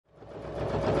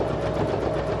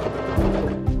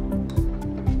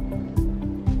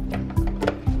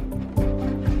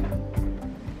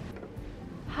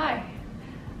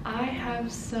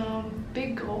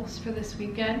big goals for this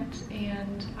weekend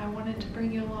and I wanted to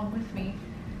bring you along with me.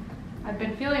 I've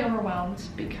been feeling overwhelmed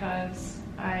because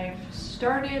I've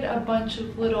started a bunch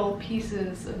of little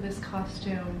pieces of this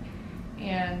costume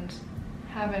and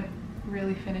haven't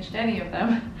really finished any of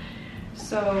them.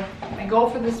 So my goal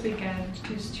for this weekend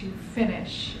is to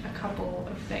finish a couple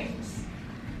of things.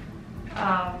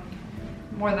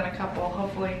 More than a couple,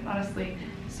 hopefully, honestly.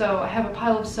 So I have a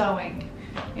pile of sewing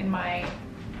in my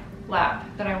lap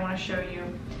that I want to show you.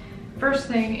 First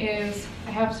thing is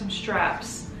I have some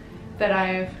straps that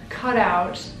I've cut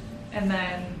out and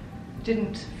then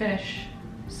didn't finish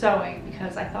sewing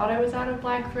because I thought I was out of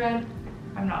black thread.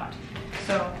 I'm not.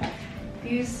 So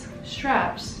these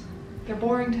straps, they're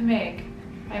boring to make.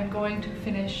 I'm going to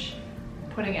finish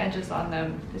putting edges on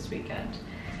them this weekend.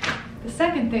 The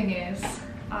second thing is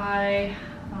I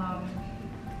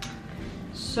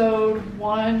sewed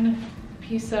one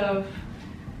piece of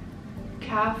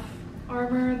calf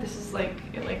armor. This is like,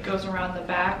 it goes around the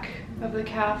back of the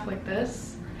calf like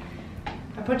this.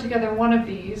 I put together one of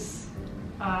these.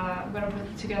 I'm going to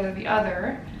put together the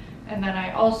other, and then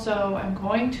I also am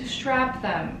going to strap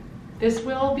them. This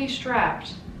will be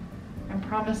strapped. I'm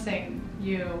promising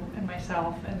you and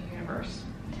myself and the universe.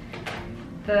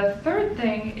 The third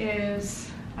thing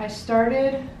is I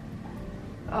started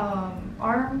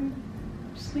arm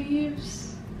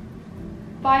sleeves,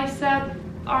 bicep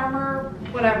armor,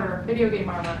 whatever, video game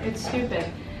armor. It's stupid.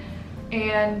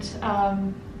 And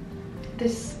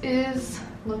this is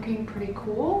looking pretty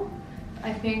cool.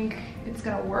 I think it's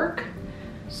gonna work.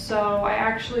 So I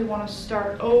actually want to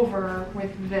start over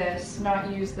with this,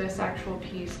 not use this actual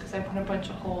piece because I put a bunch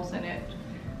of holes in it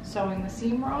sewing the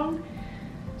seam wrong.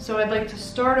 So I'd like to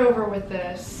start over with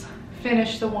this,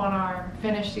 finish the one arm,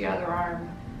 finish the other arm,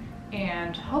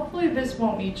 and hopefully this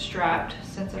won't need strapped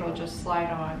since it'll just slide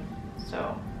on.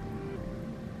 So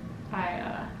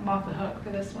I'm off the hook for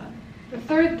this one. The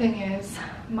third thing is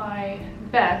my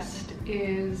vest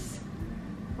is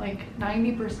like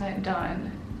 90%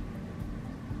 done.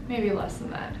 Maybe less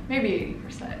than that, maybe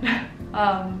 80%.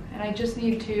 And I just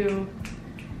need to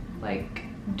like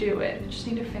do it, I just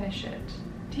need to finish it.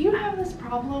 Do you have this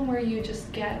problem where you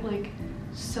just get like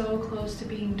so close to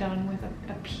being done with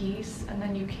a piece and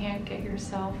then you can't get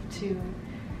yourself to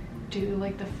do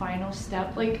like the final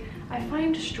step? Like, I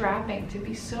find strapping to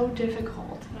be so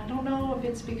difficult, and I don't know if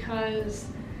it's because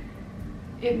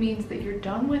it means that you're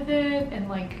done with it and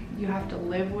like you have to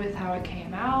live with how it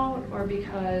came out, or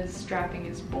because strapping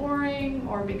is boring,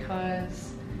 or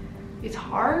because it's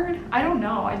hard. I don't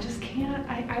know, I just can't.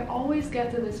 I always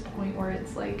get to this point where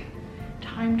it's like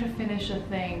time to finish a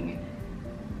thing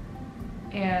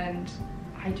and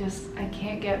I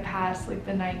can't get past like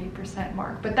the 90%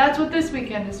 mark. But that's what this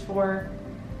weekend is for.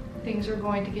 Things are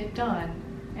going to get done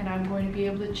and I'm going to be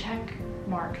able to check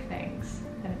mark things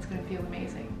and it's going to feel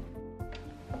amazing.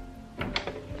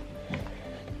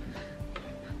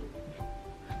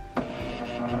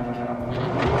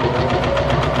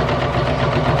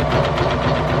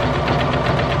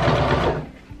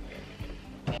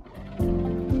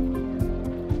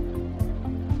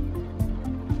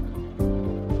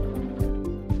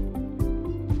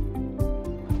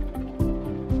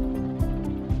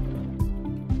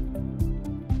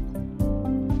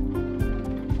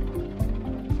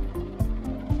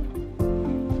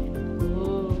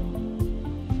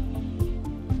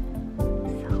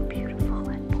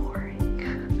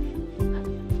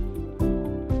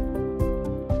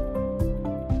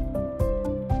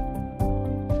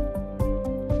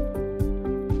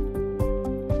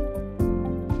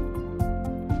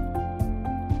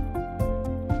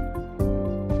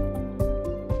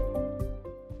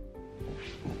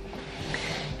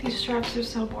 These straps are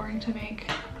so boring to make,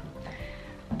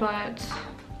 but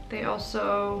they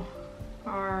also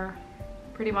are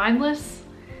pretty mindless,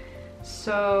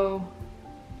 so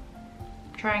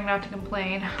I'm trying not to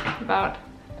complain about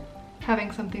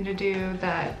having something to do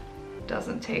that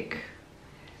doesn't take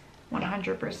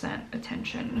 100%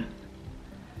 attention,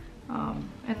 and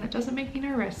that doesn't make me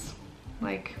nervous,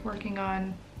 like working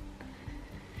on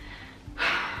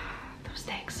those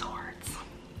dang swords.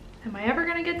 Am I ever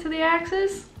gonna get to the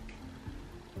axes?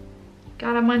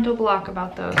 Got a mental block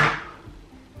about those.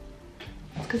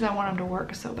 It's because I want them to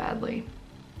work so badly.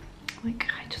 Like,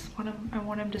 I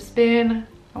want them to spin,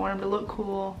 I want them to look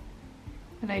cool,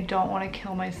 and I don't want to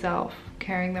kill myself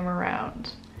carrying them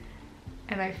around.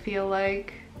 And I feel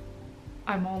like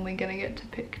I'm only gonna get to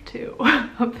pick 2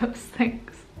 of those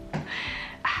things.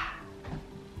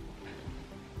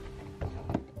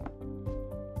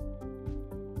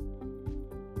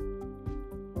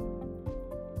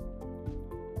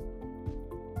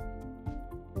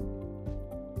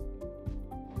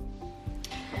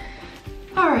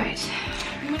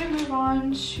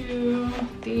 on to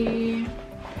the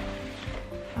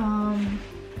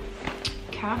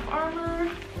calf armor.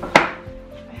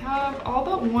 I have all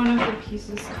but one of the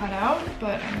pieces cut out,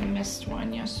 but I missed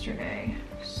one yesterday.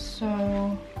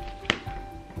 So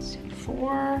let's see,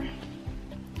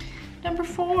 number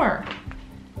 4,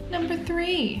 number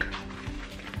 3,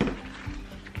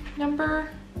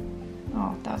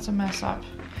 oh, that's a mess up.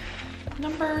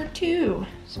 Number 2,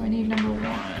 so I need number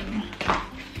 1.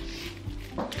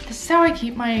 This is how I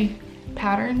keep my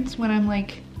patterns when I'm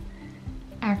like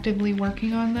actively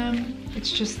working on them.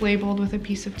 It's just labeled with a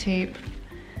piece of tape,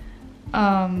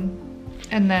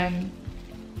 and then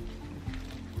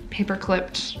paper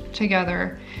clipped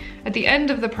together. At the end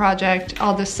of the project,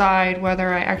 I'll decide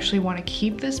whether I actually want to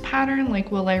keep this pattern. Like,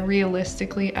 will I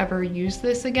realistically ever use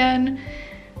this again?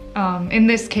 In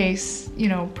this case, you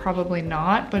know, probably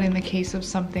not, but in the case of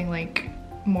something like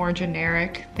more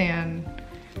generic than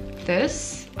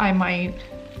this, I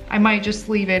might just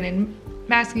leave it in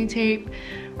masking tape,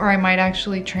 or I might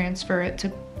actually transfer it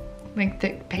to like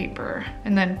thick paper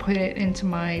and then put it into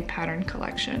my pattern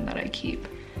collection that I keep.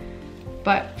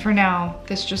 But for now,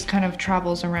 this just kind of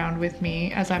travels around with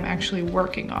me as I'm actually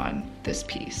working on this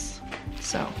piece.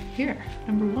 So here,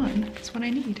 number 1, that's what I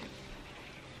need.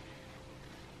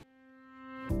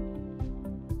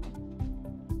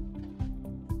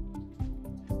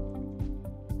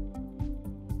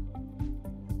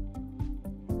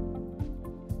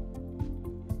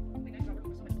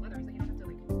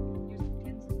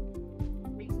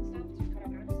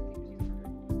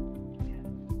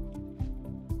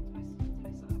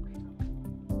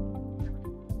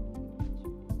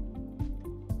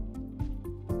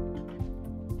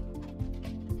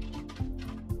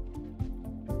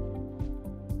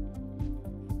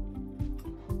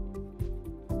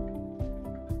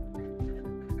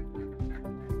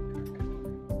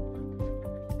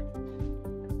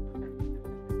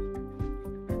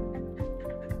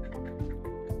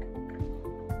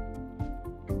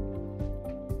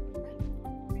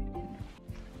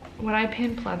 When I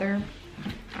pin pleather,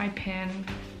 I pin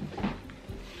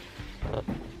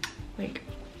like,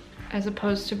 as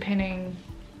opposed to pinning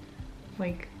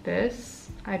like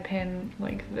this, I pin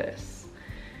like this,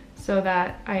 so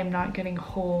that I am not getting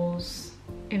holes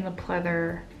in the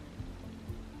pleather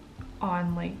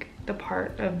on like the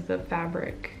part of the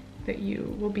fabric that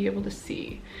you will be able to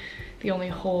see. The only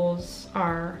holes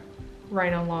are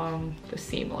right along the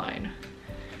seam line.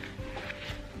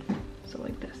 So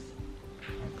like this.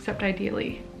 Except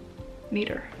ideally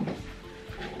neater.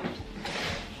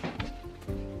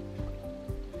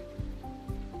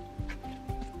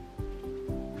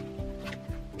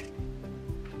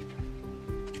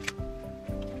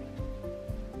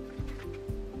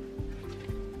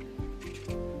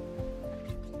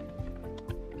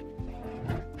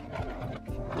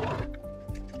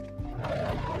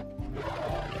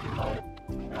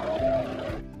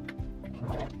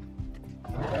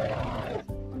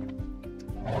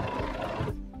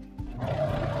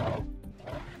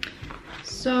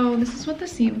 So this is what the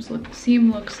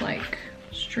seam looks like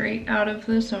straight out of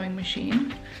the sewing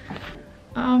machine.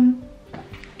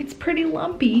 It's pretty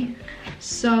lumpy,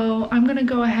 so I'm gonna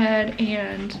go ahead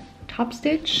and top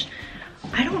stitch.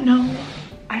 I don't know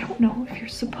if you're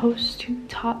supposed to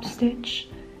top stitch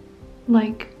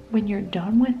like when you're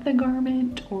done with the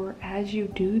garment or as you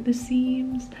do the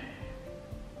seams.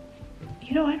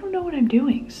 You know, I don't know what I'm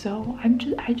doing, so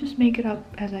I just make it up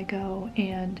as I go.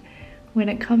 And when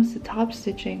it comes to top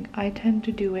stitching, I tend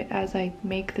to do it as I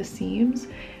make the seams,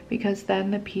 because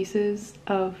then the pieces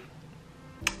of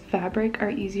fabric are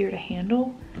easier to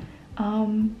handle,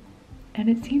 and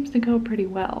it seems to go pretty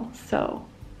well. So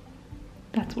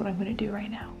that's what I'm gonna do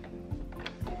right now.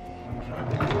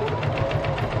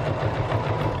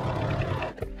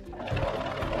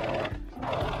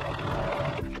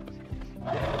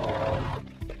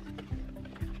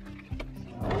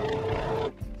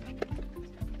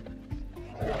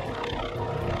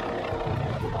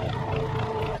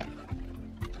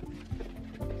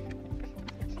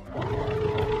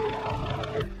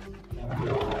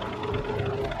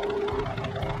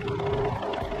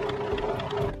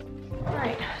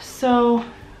 So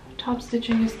top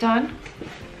stitching is done,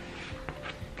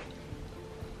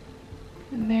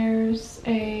 and there's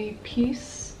a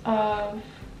piece of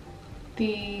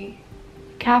the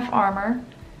calf armor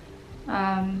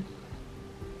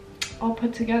all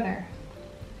put together.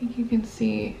 I think you can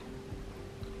see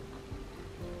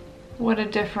what a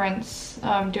difference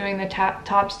doing the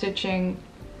top stitching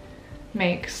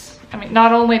makes. I mean,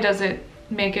 not only does it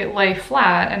make it lay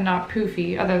flat and not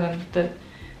poofy, other than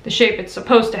the shape it's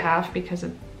supposed to have because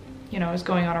of you know, is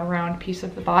going on a round piece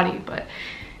of the body, but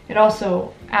it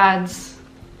also adds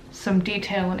some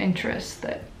detail and interest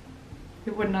that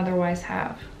it wouldn't otherwise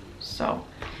have. So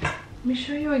let me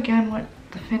show you again what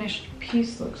the finished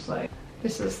piece looks like.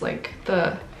 This is like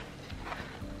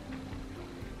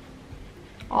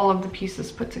all of the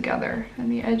pieces put together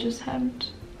and the edges hemmed.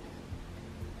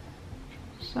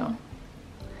 So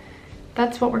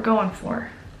that's what we're going for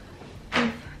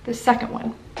with the second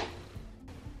one.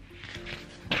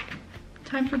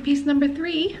 Time for piece number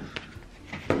 3.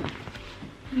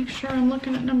 Make sure I'm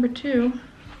looking at number 2.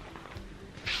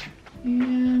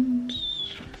 And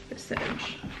this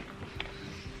edge.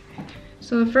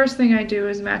 So the first thing I do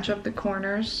is match up the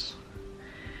corners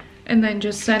and then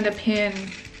just send a pin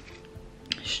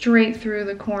straight through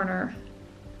the corner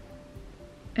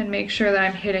and make sure that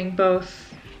I'm hitting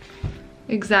both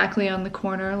exactly on the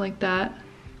corner like that.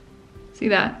 See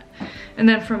that? And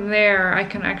then from there I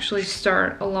can actually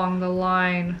start along the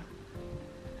line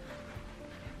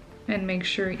and make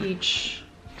sure each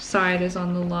side is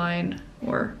on the line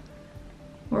or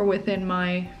within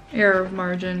my error of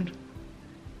margin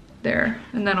there.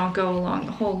 And then I'll go along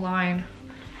the whole line,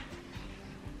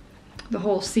 the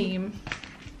whole seam,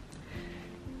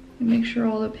 and make sure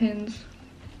all the pins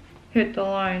hit the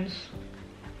lines.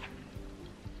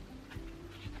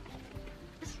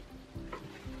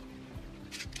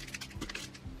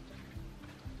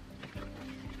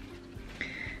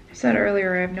 I said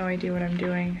earlier I have no idea what I'm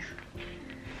doing.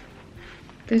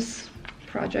 This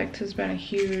project has been a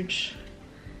huge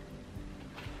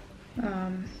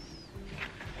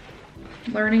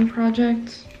learning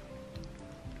project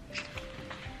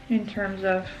in terms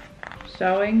of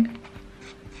sewing.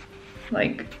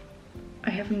 Like, I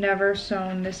have never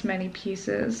sewn this many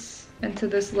pieces and to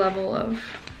this level of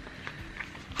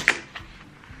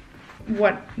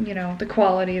what, you know, the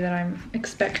quality that I'm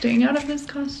expecting out of this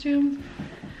costume.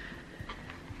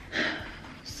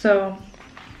 So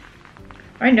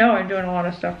I know I'm doing a lot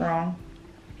of stuff wrong.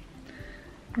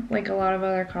 Like a lot of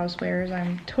other cosplayers,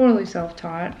 I'm totally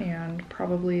self-taught and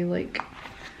probably like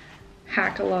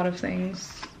hack a lot of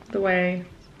things the way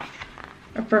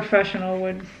a professional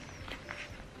would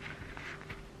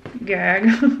gag.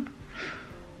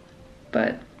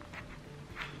 But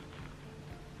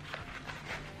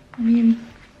I mean,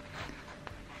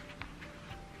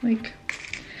 like,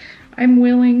 I'm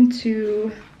willing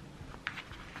to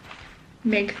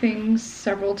make things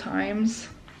several times.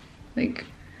 Like,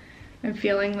 I'm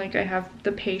feeling like I have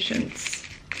the patience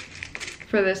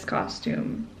for this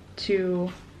costume to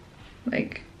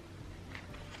like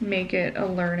make it a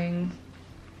learning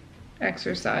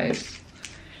exercise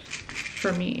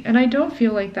for me. And I don't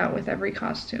feel like that with every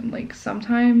costume. Like,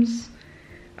 sometimes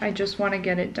I just want to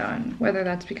get it done, whether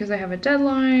that's because I have a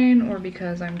deadline or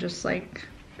because I'm just like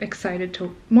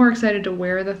more excited to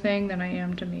wear the thing than I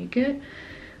am to make it.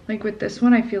 Like with this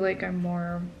one, I feel like I'm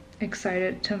more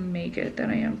excited to make it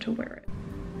than I am to wear it.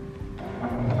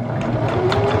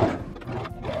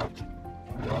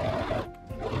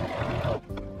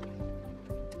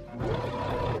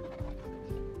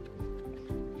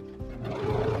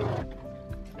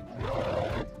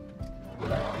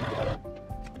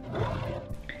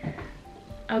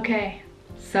 Okay,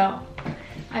 so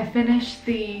I finished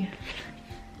the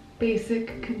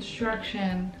basic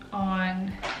construction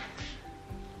on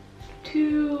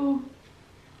 2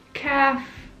 calf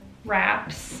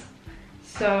wraps,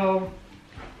 so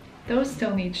those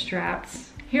still need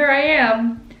straps. Here I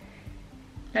am,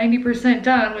 90%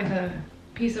 done with a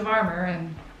piece of armor,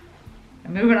 and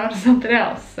I'm moving on to something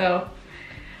else. So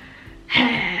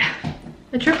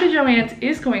the trip to Joann's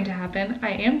is going to happen. I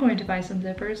am going to buy some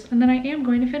zippers, and then I am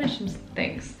going to finish some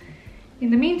things.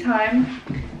 In the meantime,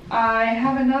 I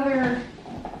have another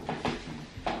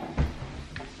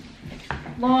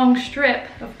long strip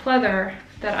of pleather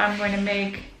that I'm going to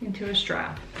make into a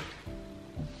strap.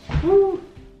 Woo!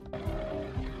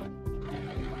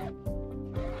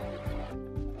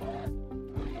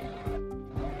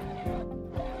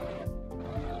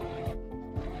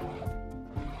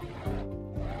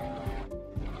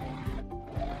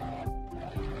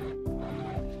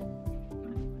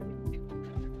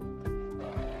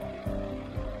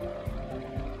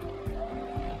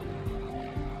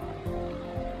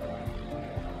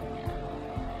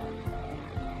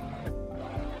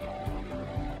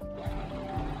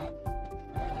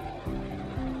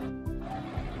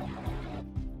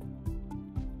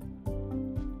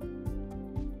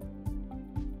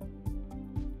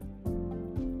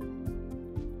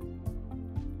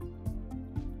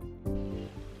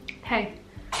 Hey,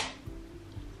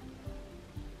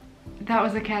 that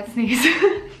was a cat sneeze.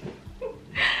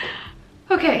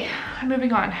 Okay, I'm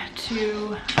moving on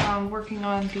to working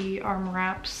on the arm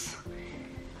wraps.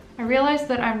 I realized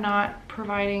that I'm not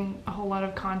providing a whole lot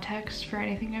of context for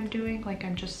anything I'm doing. Like,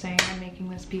 I'm just saying I'm making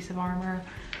this piece of armor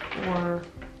or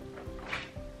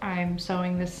I'm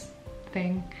sewing this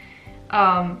thing.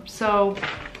 So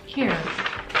here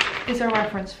is a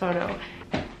reference photo.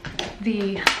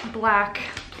 The black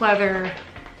pleather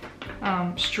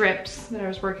strips that I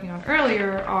was working on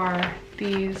earlier are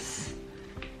these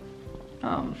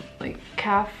like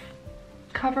calf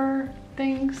cover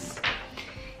things.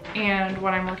 And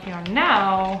what I'm working on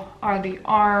now are the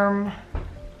arm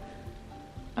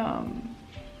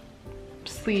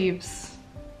sleeves.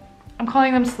 I'm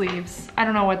calling them sleeves. I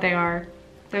don't know what they are.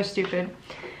 They're stupid.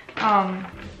 I'm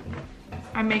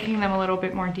making them a little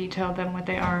bit more detailed than what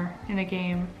they are in a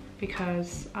game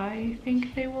because I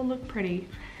think they will look pretty.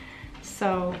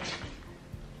 So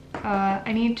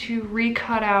I need to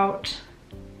recut out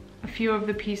a few of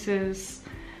the pieces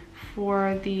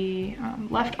for the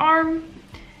left arm,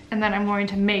 and then I'm going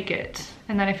to make it.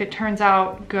 And then if it turns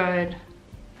out good,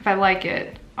 if I like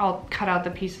it, I'll cut out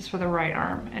the pieces for the right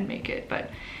arm and make it. But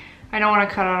I don't want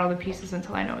to cut out all the pieces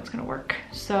until I know it's gonna work.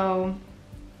 So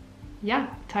yeah,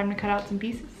 time to cut out some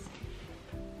pieces.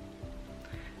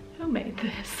 Who made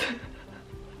this?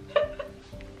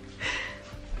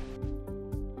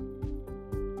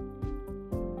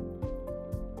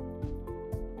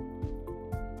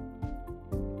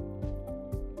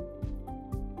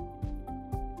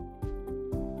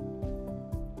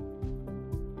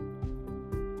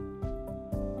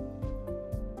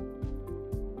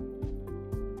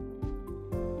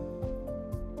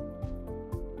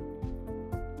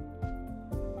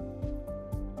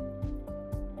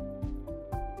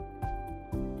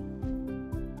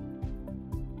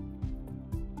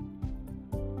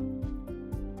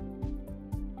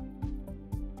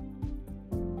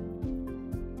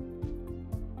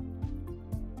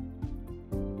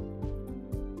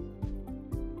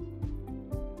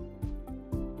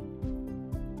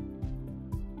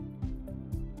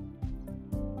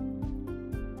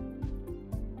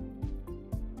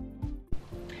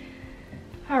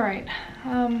 All right,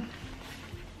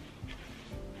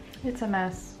 it's a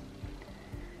mess.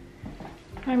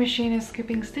 My machine is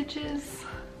skipping stitches,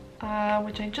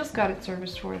 which I just got it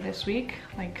serviced for this week,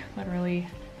 like literally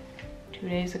 2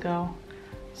 days ago.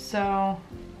 So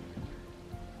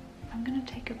I'm gonna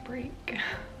take a break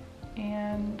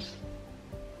and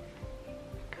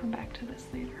come back to this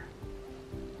later.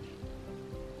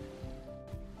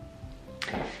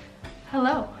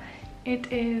 Hello,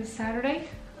 it is Saturday.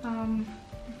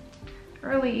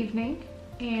 Early evening,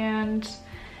 and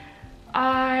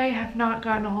I have not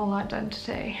gotten a whole lot done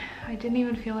today. I didn't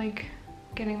even feel like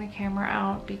getting the camera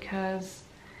out because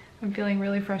I'm feeling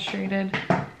really frustrated.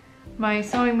 My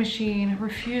sewing machine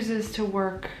refuses to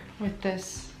work with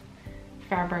this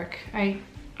fabric.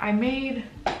 I made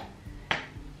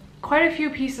quite a few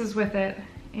pieces with it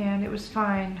and it was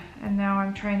fine, and now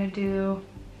I'm trying to do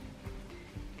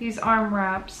these arm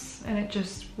wraps and it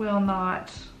just will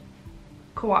not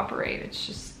cooperate. It's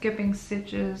just skipping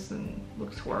stitches and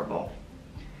looks horrible.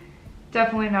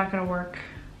 Definitely not gonna work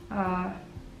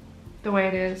the way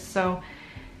it is. So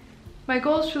my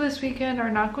goals for this weekend are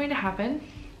not going to happen.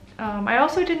 I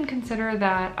also didn't consider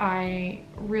that I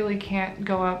really can't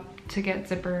go up to get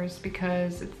zippers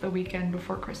because it's the weekend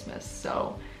before Christmas.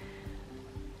 So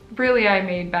really I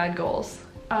made bad goals.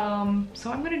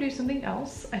 So I'm gonna do something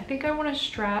else. I think I wanna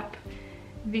strap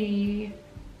the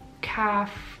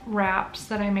calf wraps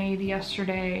that I made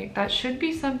yesterday. That should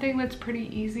be something that's pretty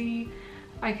easy.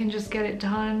 I can just get it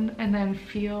done and then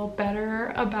feel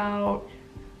better about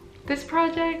this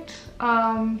project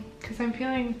because I'm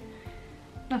feeling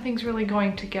nothing's really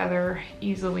going together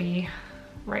easily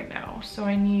right now. So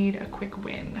I need a quick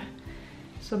win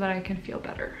so that I can feel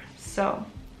better. So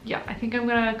yeah, I think I'm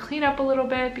gonna clean up a little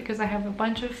bit because I have a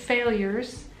bunch of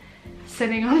failures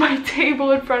sitting on my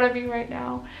table in front of me right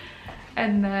now.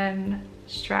 And then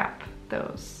strap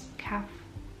those calf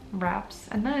wraps,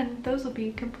 and then those will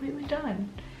be completely done.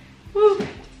 Woo!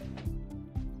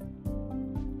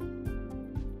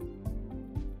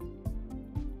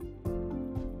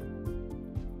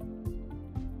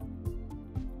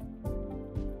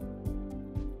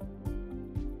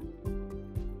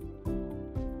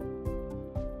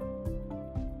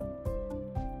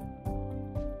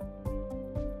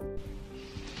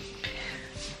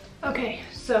 Okay,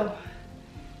 so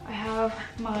I have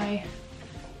my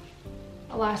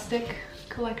elastic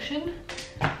collection,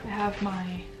 I have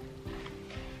my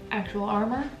actual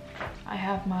armor, I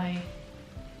have my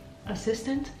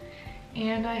assistant,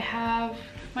 and I have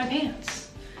my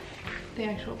pants, the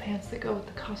actual pants that go with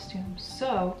the costume.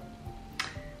 So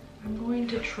I'm going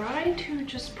to try to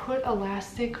just put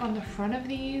elastic on the front of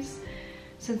these,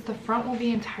 since the front will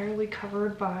be entirely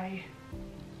covered by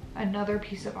another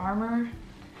piece of armor.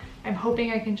 I'm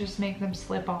hoping I can just make them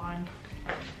slip on.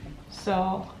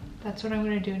 So that's what I'm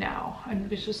gonna do now. I'm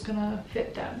just gonna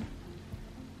fit them.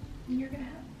 And you're gonna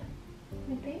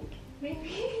have, I think,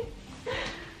 maybe?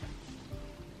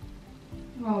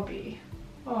 Oh, B.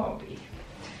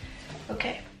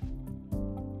 Okay.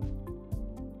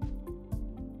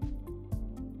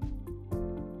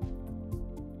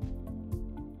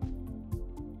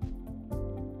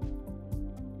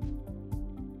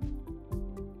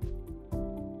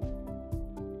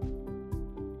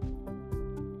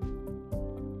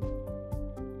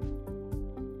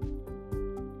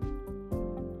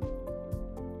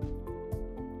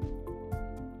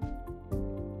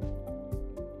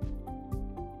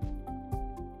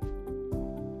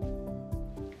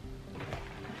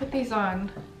 Put these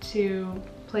on to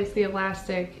place the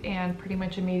elastic and pretty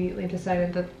much immediately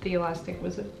decided that the elastic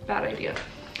was a bad idea.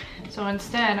 So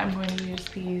instead I'm going to use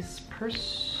these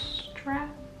purse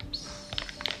straps.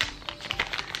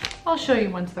 I'll show you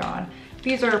once they're on.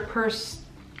 These are purse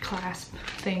clasp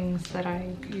things that I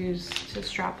use to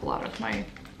strap a lot of my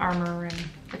armor and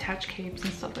attach capes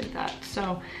and stuff like that. So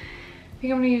I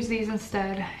think I'm gonna use these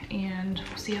instead and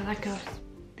we'll see how that goes.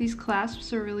 These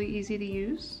clasps are really easy to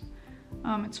use.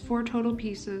 It's 4 total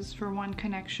pieces for 1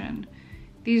 connection.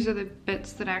 These are the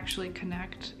bits that actually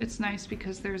connect. It's nice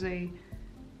because there's a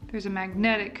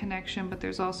magnetic connection, but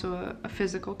there's also a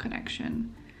physical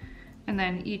connection. And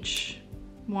then each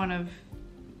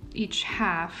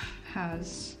half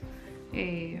has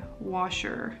a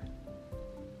washer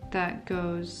that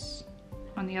goes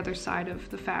on the other side of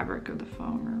the fabric of the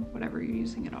foam or whatever you're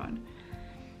using it on.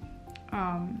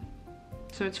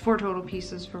 So it's 4 total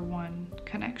pieces for 1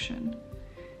 connection.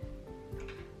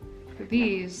 For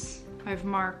these, I've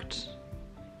marked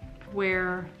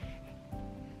where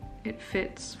it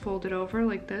fits folded over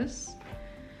like this.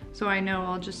 So I know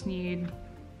I'll just need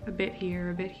a bit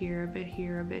here, a bit here, a bit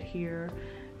here, a bit here,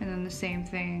 and then the same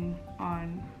thing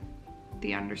on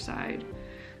the underside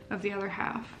of the other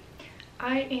half.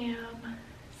 I am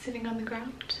sitting on the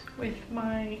ground with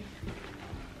my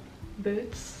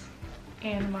boots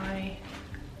and my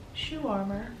shoe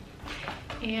armor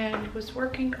and was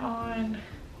working on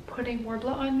putting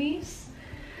worbla on these.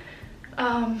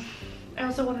 I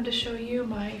also wanted to show you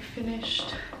my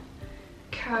finished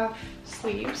calf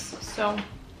sleeves. So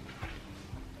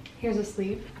here's a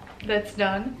sleeve that's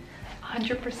done,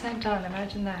 100% done,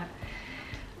 imagine that.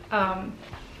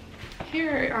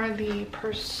 Here are the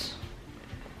purse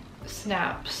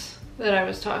snaps that I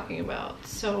was talking about.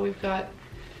 So we've got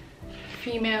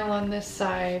female on this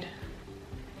side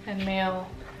and male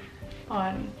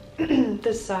on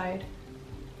this side,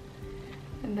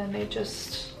 and then they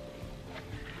just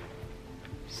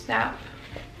snap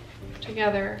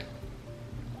together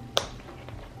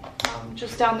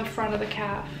just down the front of the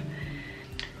calf.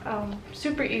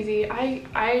 Super easy.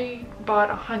 I bought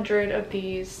 100 of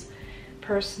these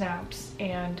purse snaps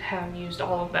and have used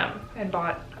all of them and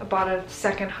bought a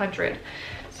second 100.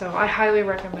 So I highly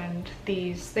recommend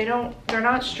these. They're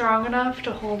not strong enough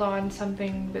to hold on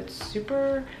something that's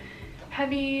super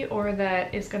heavy or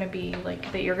that is gonna be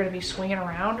like, that you're gonna be swinging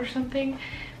around or something.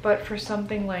 But for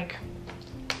something like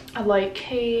a light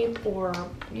cape or,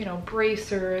 you know,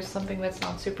 bracers, something that's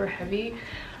not super heavy,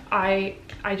 I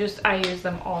use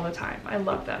them all the time. I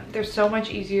love them. They're so much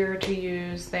easier to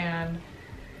use than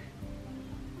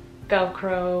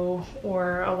Velcro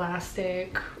or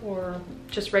elastic or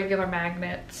just regular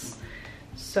magnets.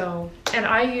 So,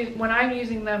 and when I'm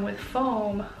using them with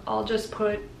foam, I'll just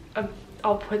put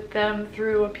them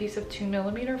through a piece of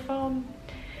 2mm foam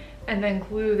and then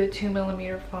glue the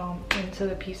 2mm foam into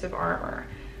the piece of armor.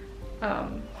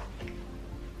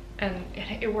 And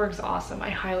it works awesome.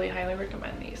 I highly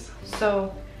recommend these.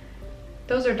 So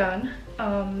those are done.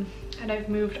 And I've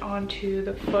moved on to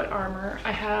the foot armor.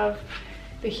 I have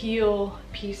the heel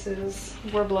pieces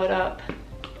worblaed up.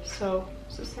 So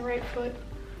is this the right foot?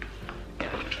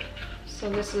 Yeah. So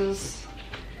this is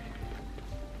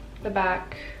the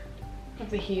back of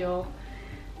the heel,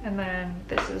 and then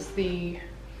this is the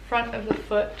front of the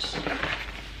foot.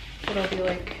 It'll be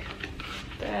like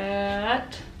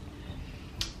that.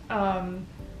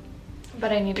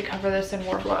 But I need to cover this in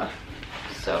worbla,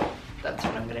 so that's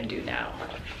what I'm gonna do now.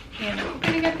 And I'm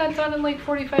gonna get that done in like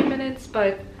 45 minutes,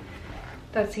 but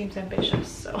that seems ambitious,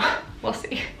 so we'll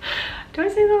see. Do I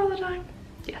say that all the time?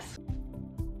 Yes.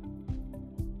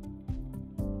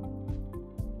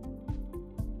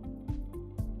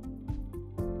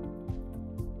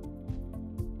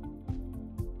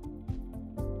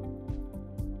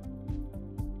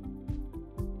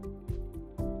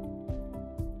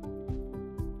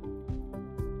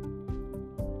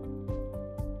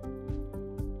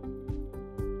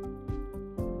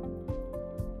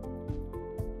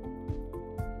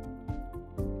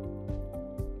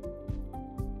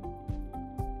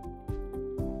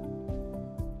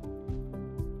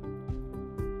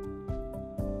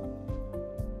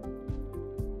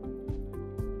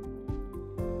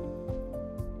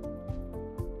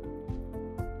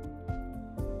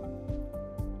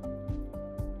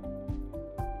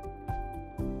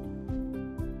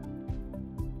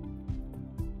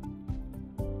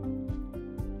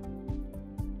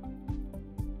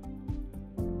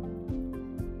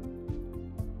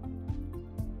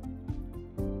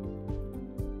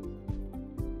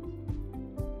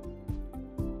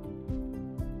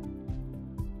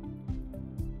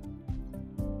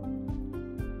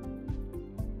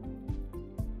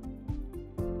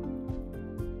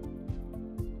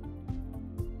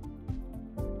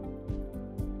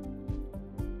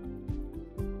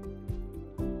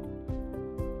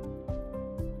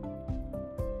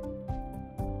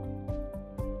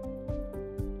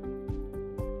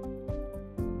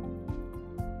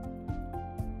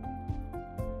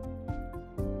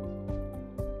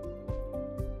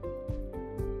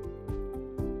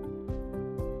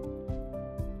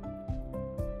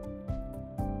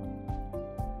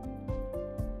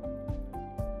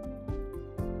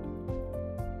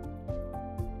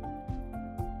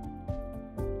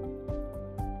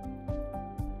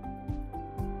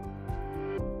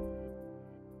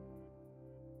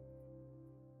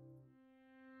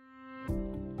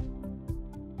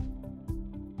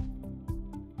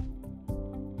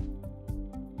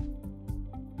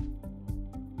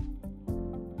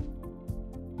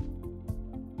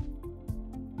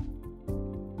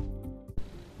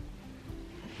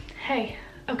 Hey,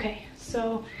 okay,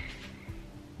 so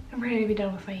I'm ready to be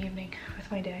done with my evening, with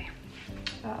my day.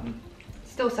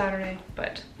 Still Saturday,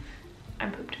 but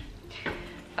I'm pooped.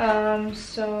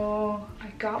 So I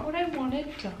got what I wanted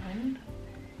done.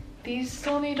 These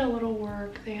still need a little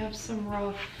work. They have some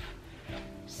rough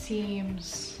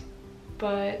seams,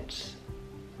 but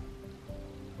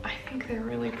I think they're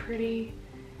really pretty.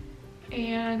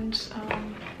 And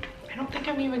I don't think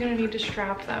I'm even gonna need to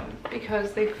strap them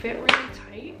because they fit really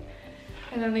tight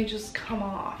and then they just come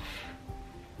off.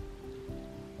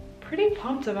 Pretty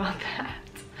pumped about that.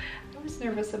 I was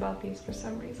nervous about these for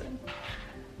some reason.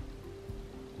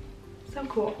 So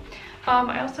cool.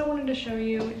 I also wanted to show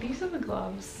you, these are the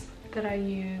gloves that I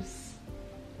use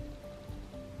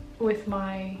with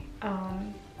my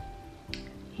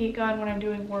heat gun when I'm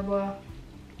doing worbla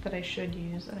that I should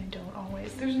use and I don't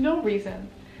always. There's no reason.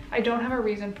 I don't have a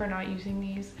reason for not using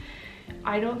these.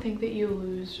 I don't think that you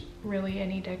lose really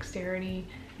any dexterity,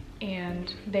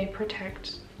 and they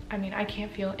protect, I mean, I can't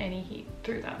feel any heat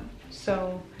through them.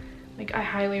 So like I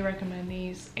highly recommend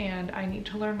these, and I need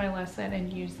to learn my lesson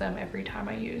and use them every time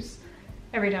I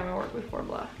work with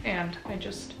worbla, and I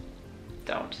just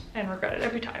don't and regret it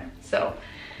every time. So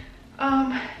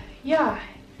yeah,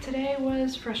 today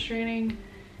was frustrating,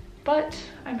 but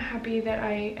I'm happy that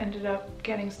I ended up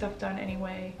getting stuff done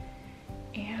anyway.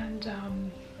 And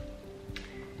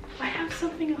I have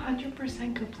something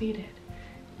 100% completed.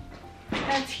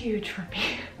 That's huge for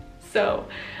me. So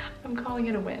I'm calling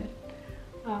it a win.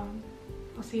 I'll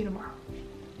see you tomorrow.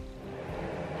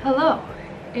 Hello,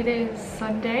 it is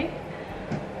Sunday,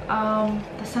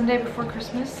 the Sunday before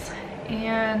Christmas,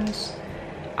 and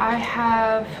I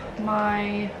have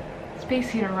my space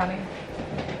heater running.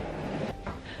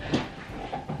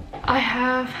 I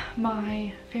have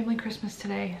my family Christmas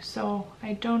today, so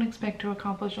I don't expect to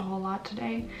accomplish a whole lot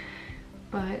today,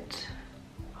 but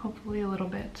hopefully a little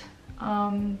bit.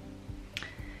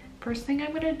 First thing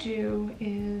I'm gonna do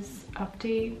is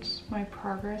update my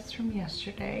progress from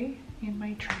yesterday in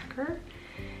my tracker,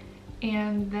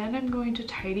 and then I'm going to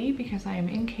tidy because I am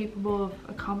incapable of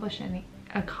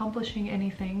accomplishing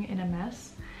anything in a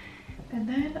mess. And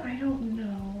then I don't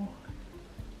know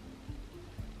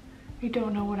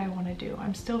what I want to do.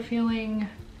 I'm still feeling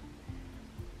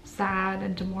sad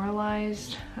and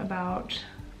demoralized about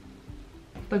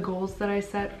the goals that I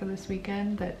set for this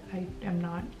weekend that I am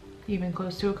not even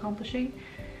close to accomplishing.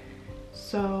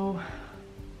 So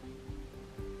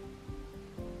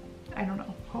I don't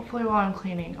know. Hopefully while I'm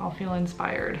cleaning, I'll feel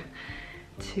inspired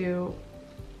to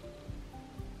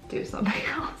do something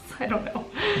else. I don't know.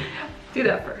 Do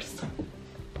that first.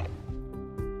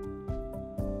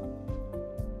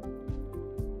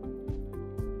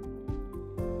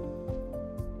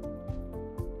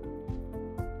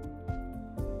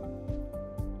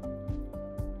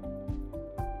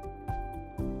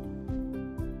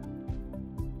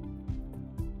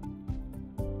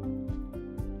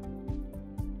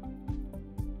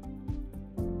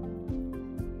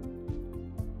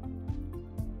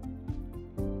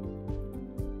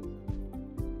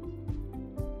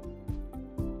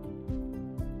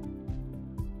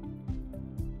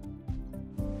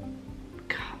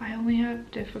 I only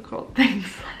have difficult things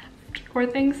left, or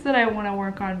things that I want to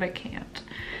work on but can't.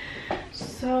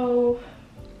 So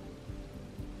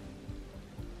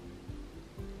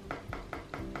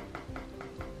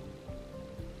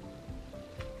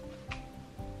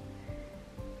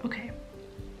okay,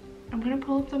 I'm gonna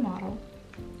pull up the model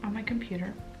on my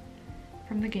computer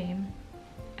from the game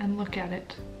and look at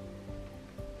it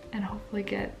and hopefully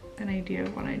get an idea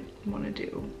of what I want to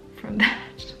do from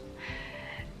that.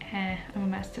 I'm a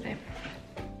mess today.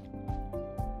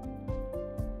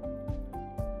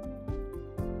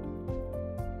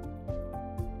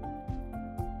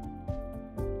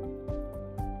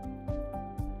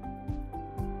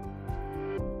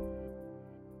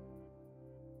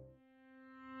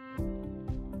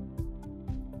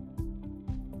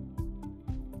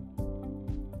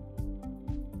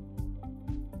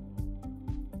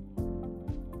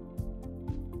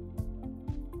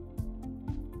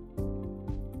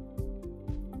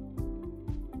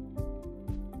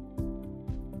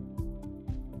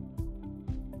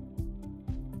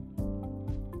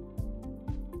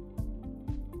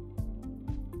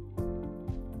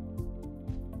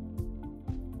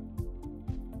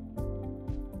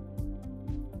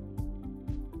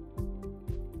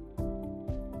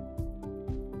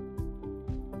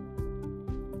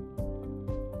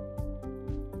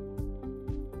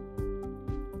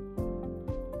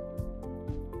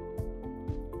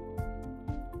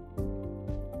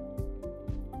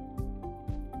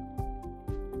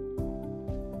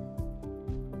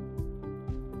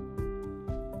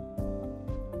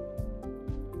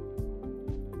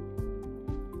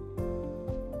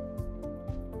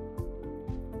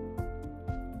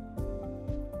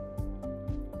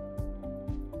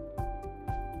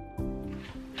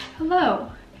 Hello,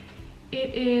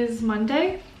 it is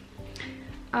Monday.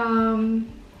 I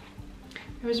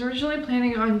was originally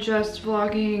planning on just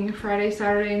vlogging Friday,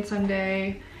 Saturday, and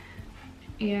Sunday,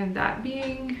 and that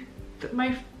being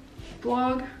my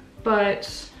vlog,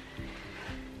 but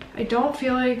I don't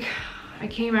feel like I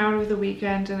came out of the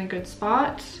weekend in a good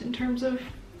spot in terms of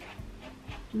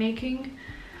making,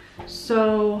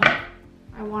 so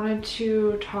I wanted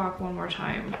to talk one more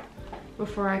time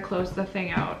before I close the thing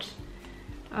out.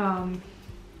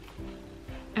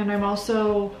 And I'm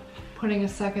also putting a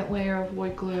second layer of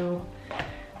wood glue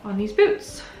on these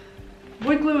boots.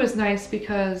 Wood glue is nice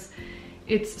because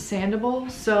it's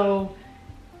sandable, so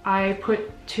I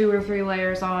put 2 or 3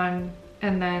 layers on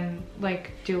and then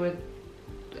like do a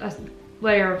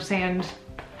layer of sand,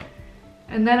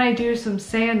 and then I do some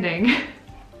sanding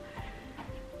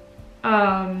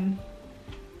and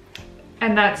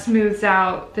that smooths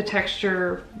out the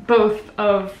texture both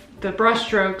of the brush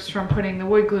strokes from putting the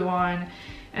wood glue on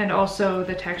and also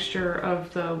the texture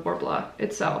of the worbla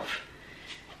itself.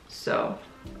 So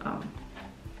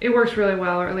it works really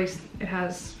well, or at least it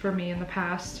has for me in the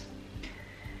past.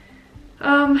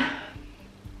 In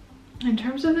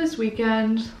terms of this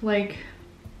weekend, like,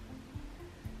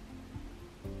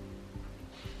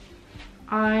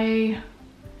 I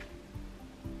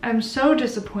am so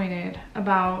disappointed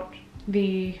about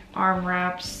the arm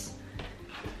wraps.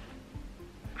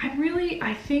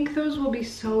 I think those will be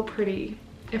so pretty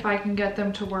if I can get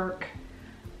them to work,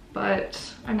 but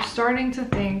I'm starting to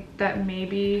think that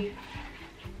maybe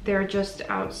they're just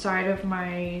outside of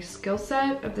my skill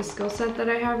set, of the skill set that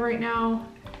I have right now,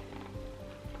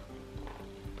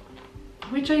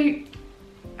 which I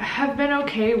have been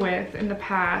okay with in the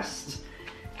past.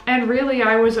 And really,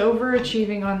 I was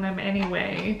overachieving on them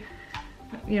anyway.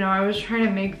 You know, I was trying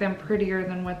to make them prettier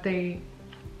than what they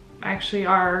actually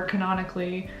are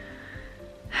canonically.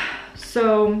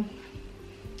 So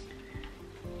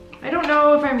I don't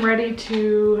know if I'm ready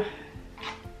to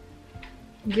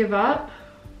give up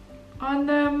on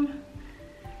them,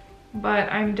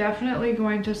 but I'm definitely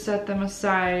going to set them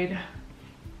aside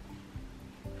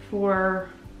for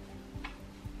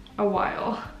a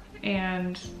while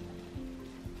and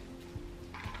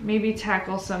maybe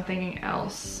tackle something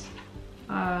else,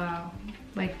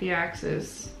 like the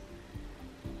axes.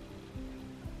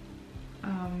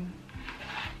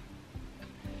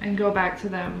 And go back to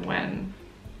them when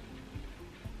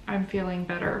I'm feeling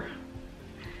better,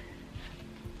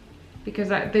 because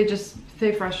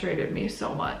they frustrated me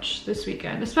so much this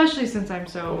weekend, especially since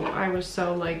I was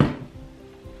so like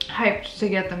hyped to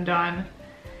get them done.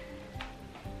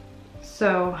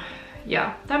 So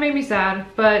yeah, that made me sad,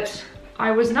 but I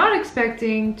was not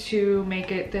expecting to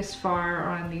make it this far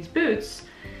on these boots.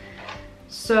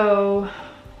 So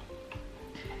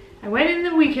I went in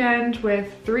the weekend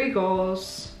with 3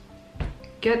 goals.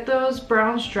 Get those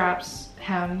brown straps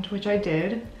hemmed, which I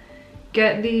did.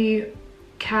 Get the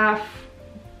calf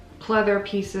pleather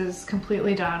pieces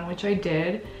completely done, which I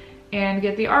did. And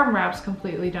get the arm wraps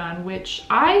completely done, which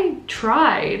I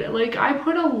tried. Like, I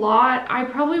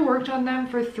probably worked on them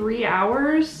for 3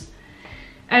 hours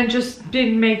and just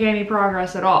didn't make any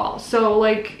progress at all. So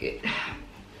like,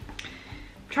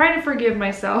 I'm trying to forgive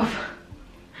myself.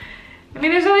 I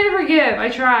mean, there's nothing to forgive. I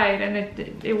tried, and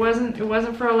it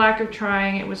wasn't for a lack of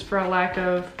trying. It was for a lack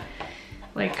of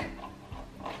like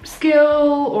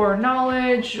skill or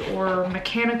knowledge or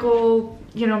mechanical.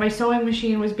 You know, my sewing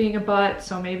machine was being a butt,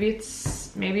 so maybe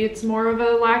it's more of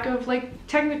a lack of like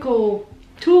technical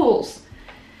tools.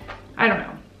 I don't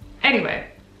know. Anyway,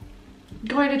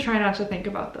 going to try not to think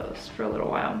about those for a little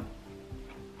while.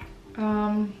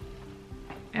 And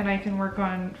I can work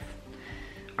on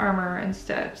armor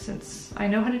instead, since I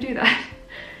know how to do that.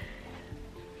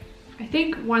 I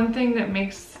think one thing that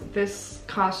makes this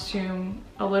costume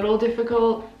a little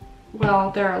difficult, well,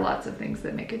 there are lots of things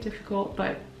that make it difficult,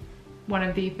 but one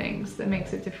of the things that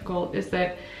makes it difficult is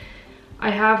that I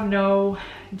have no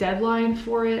deadline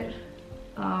for it.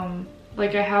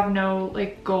 Like, I have no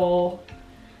like goal,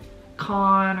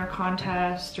 con or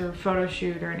contest or photo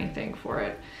shoot or anything for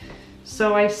it.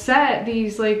 So I set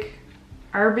these like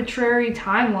arbitrary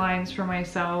timelines for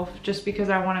myself just because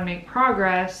I want to make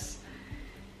progress,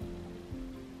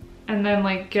 and then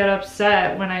like get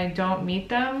upset when I don't meet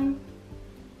them,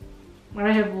 when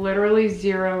I have literally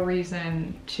 0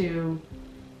 reason to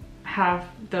have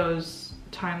those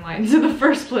timelines in the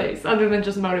first place other than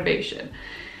just motivation.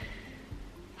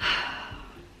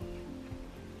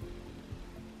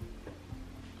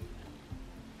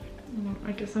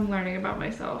 I guess I'm learning about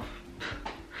myself.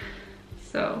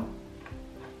 So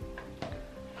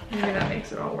maybe that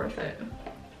makes it all worth it.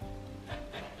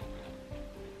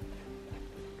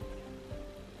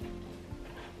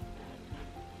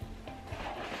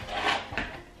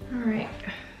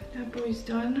 So he's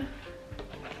done.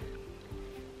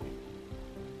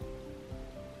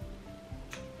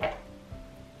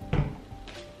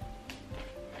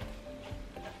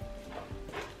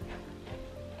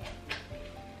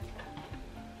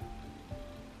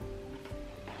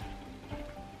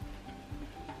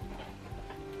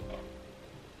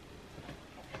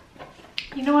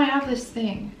 You know, I have this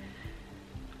thing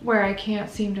where I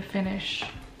can't seem to finish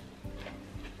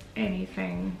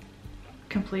anything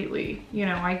completely. You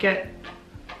know, I get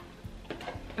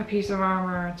a piece of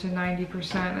armor to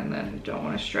 90% and then don't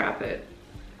want to strap it.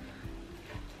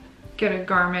 Get a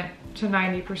garment to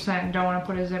 90% and don't want to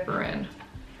put a zipper in.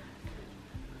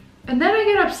 And then I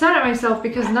get upset at myself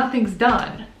because nothing's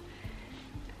done.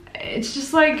 It's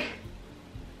just like,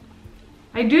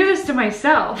 I do this to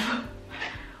myself.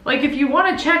 Like, if you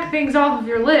want to check things off of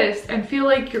your list and feel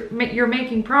like you're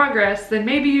making progress, then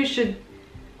maybe you should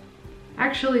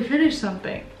actually finish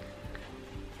something.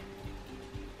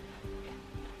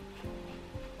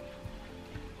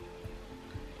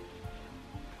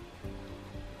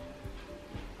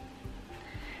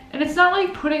 And it's not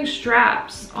like putting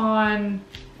straps on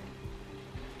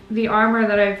the armor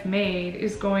that I've made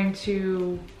is going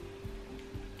to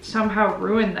somehow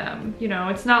ruin them. You know,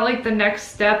 it's not like the next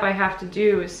step I have to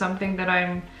do is something that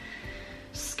I'm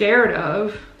scared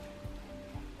of,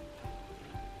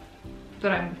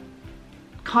 that I'm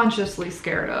consciously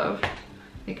scared of.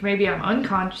 Like maybe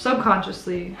I'm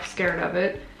subconsciously scared of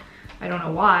it. I don't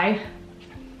know why.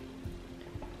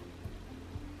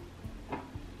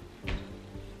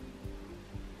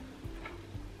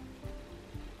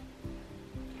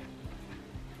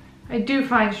 I do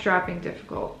find strapping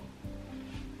difficult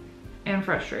and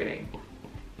frustrating.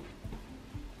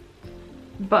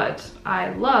 But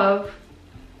I love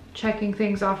checking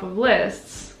things off of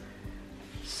lists,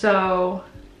 so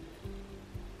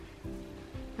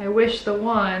I wish the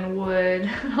one would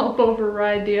help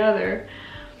override the other.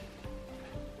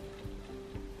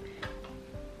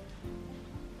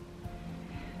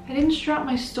 I didn't strap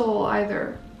my stole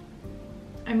either.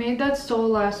 I made that stole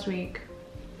last week.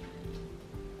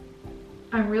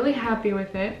 I'm really happy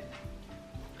with it.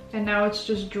 And now it's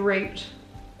just draped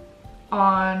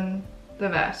on the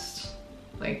vest,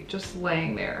 like just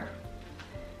laying there.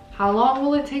 How long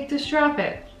will it take to strap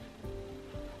it?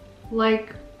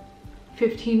 Like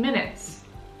 15 minutes.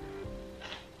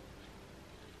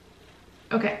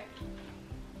 Okay.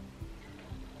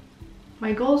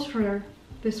 My goals for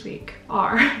this week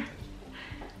are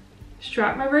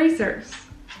strap my bracers,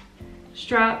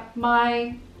 strap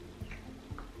my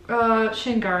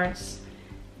shin guards,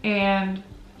 and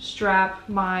strap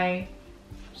my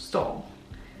stole.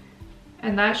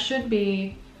 And that should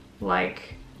be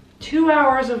like 2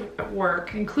 hours of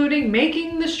work, including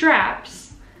making the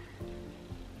straps.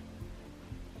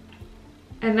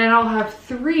 And then I'll have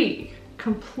 3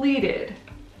 completed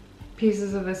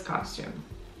pieces of this costume.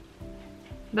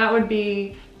 That would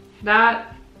be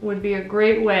a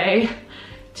great way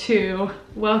to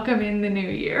welcome in the new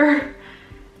year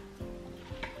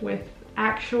with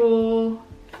actual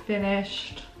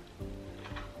finished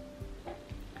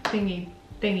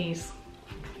thingies.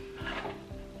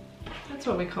 That's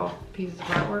what we call pieces of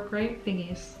artwork, right?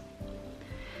 Thingies.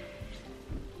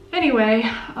 Anyway,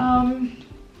 I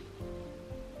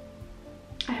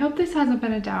hope this hasn't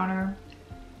been a downer.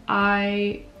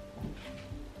 I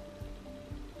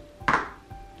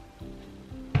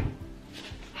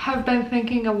have been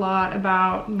thinking a lot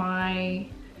about my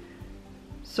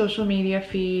social media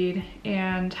feed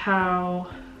and how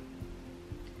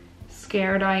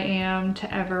scared I am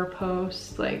to ever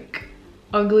post like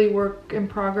ugly work in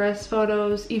progress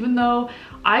photos, even though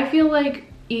I feel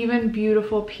like even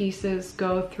beautiful pieces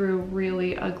go through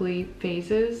really ugly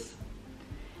phases,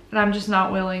 and I'm just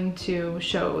not willing to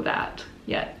show that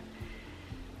yet.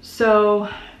 So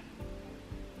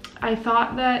I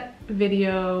thought that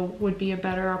video would be a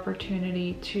better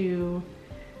opportunity to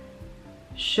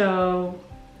show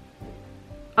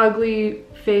ugly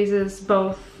phases,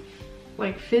 both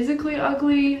like physically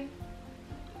ugly,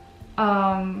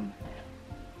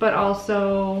 but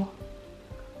also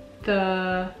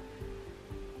the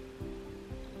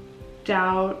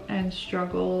doubt and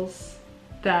struggles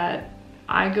that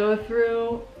I go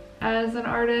through as an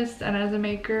artist and as a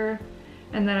maker,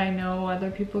 and that I know other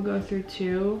people go through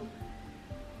too.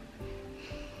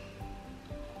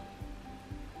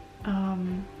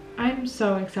 I'm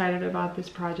so excited about this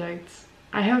project.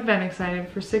 I have been excited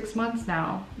for 6 months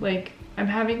now. Like, I'm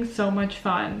having so much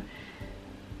fun.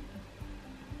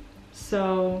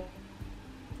 So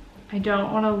I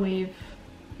don't want to leave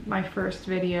my first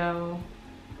video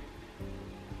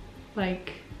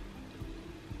like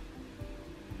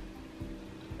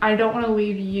I don't want to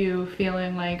leave you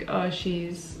feeling like, oh,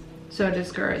 she's so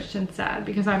discouraged and sad,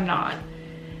 because I'm not.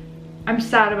 I'm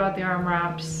sad about the arm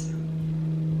wraps.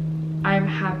 I'm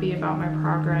happy about my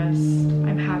progress.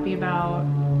 I'm happy about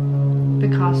the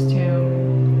costume.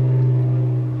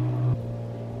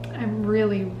 I'm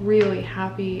really, really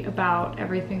happy about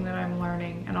everything that I'm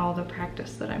learning and all the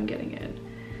practice that I'm getting in.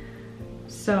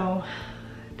 So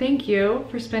thank you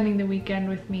for spending the weekend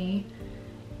with me,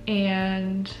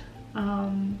 and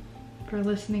for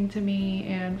listening to me,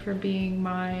 and for being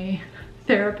my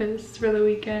therapist for the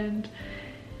weekend.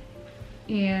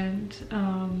 And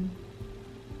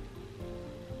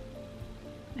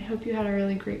I hope you had a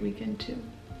really great weekend too.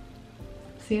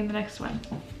 See you in the next one.